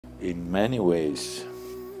In many ways,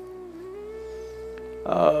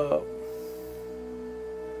 I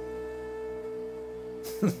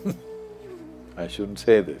shouldn't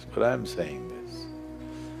say this, but I'm saying this.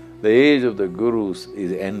 The age of the gurus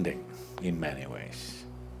is ending in many ways.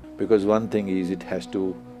 Because one thing is it has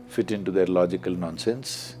to fit into their logical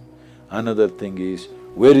nonsense. Another thing is,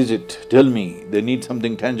 where is it? Tell me. They need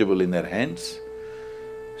something tangible in their hands.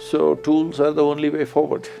 So tools are the only way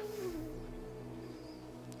forward.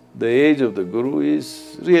 The age of the guru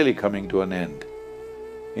is really coming to an end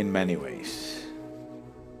in many ways.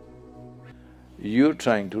 You're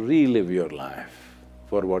trying to relive your life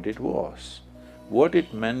for what it was, what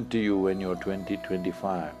it meant to you when you're 20,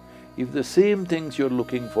 25. If the same things you're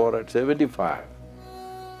looking for at 75,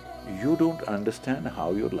 you don't understand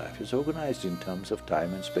how your life is organized in terms of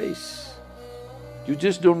time and space. You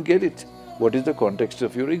just don't get it. What is the context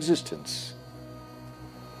of your existence?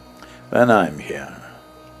 When I'm here,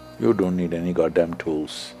 you don't need any goddamn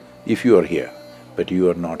tools if you are here, but you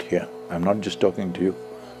are not here. I'm not just talking to you,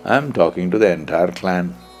 I'm talking to the entire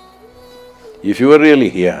clan. If you are really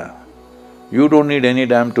here, you don't need any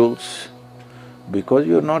damn tools. Because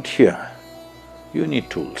you're not here, you need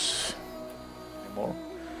tools. Anymore.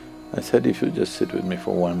 I said, if you just sit with me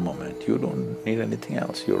for one moment, you don't need anything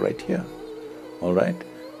else, you're right here, all right?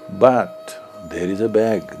 But there is a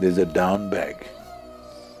bag, there's a down bag,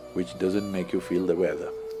 which doesn't make you feel the weather.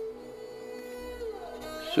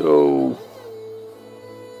 So,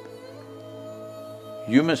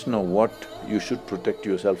 you must know what you should protect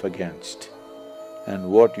yourself against and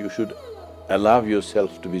what you should allow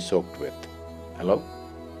yourself to be soaked with. Hello?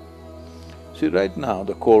 See, right now,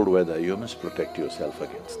 the cold weather, you must protect yourself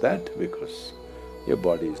against that because your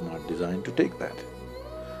body is not designed to take that.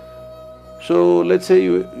 So, let's say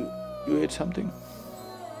you ate something.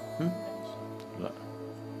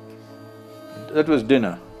 That was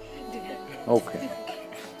dinner? Okay.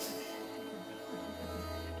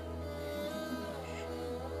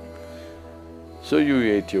 So you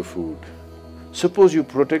ate your food. Suppose you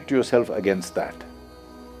protect yourself against that,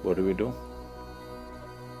 what do?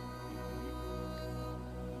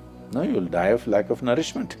 No, you'll die of lack of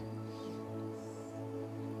nourishment.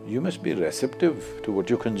 You must be receptive to what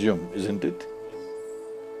you consume, isn't it?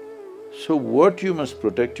 So what you must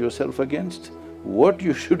protect yourself against, what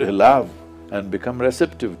you should allow and become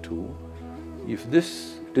receptive to, if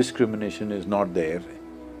this discrimination is not there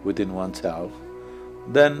within oneself,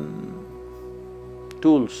 then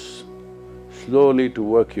tools slowly to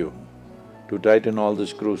work you, to tighten all the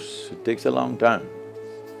screws, it takes a long time.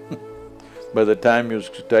 By the time you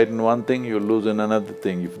tighten one thing, you loosen another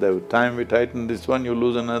thing. If the time we tighten this one, you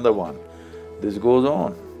lose another one. This goes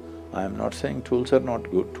on. I'm not saying tools are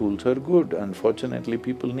not good, tools are good, unfortunately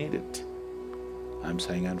people need it. I'm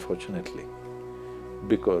saying unfortunately,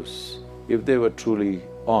 because if they were truly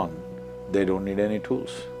on, they don't need any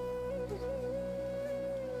tools.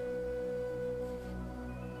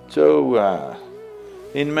 So,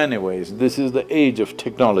 in many ways, this is the age of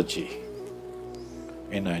technology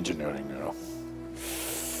in engineering, you know.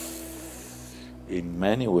 In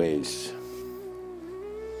many ways,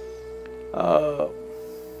 I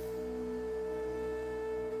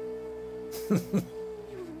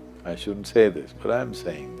shouldn't say this, but I'm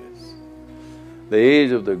saying this. The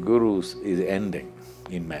age of the gurus is ending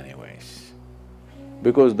in many ways.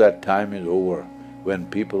 Because that time is over, when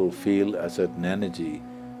people feel a certain energy,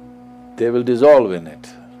 they will dissolve in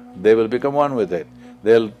it, they will become one with it,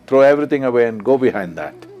 they'll throw everything away and go behind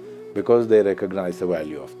that because they recognize the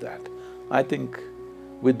value of that. I think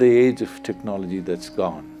with the age of technology that's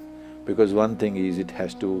gone, because one thing is it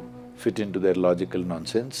has to fit into their logical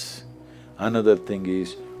nonsense, another thing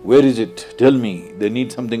is, where is it? Tell me. They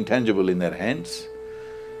need something tangible in their hands.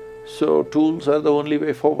 So tools are the only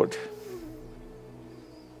way forward.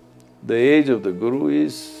 The age of the guru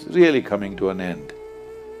is really coming to an end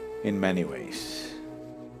in many ways.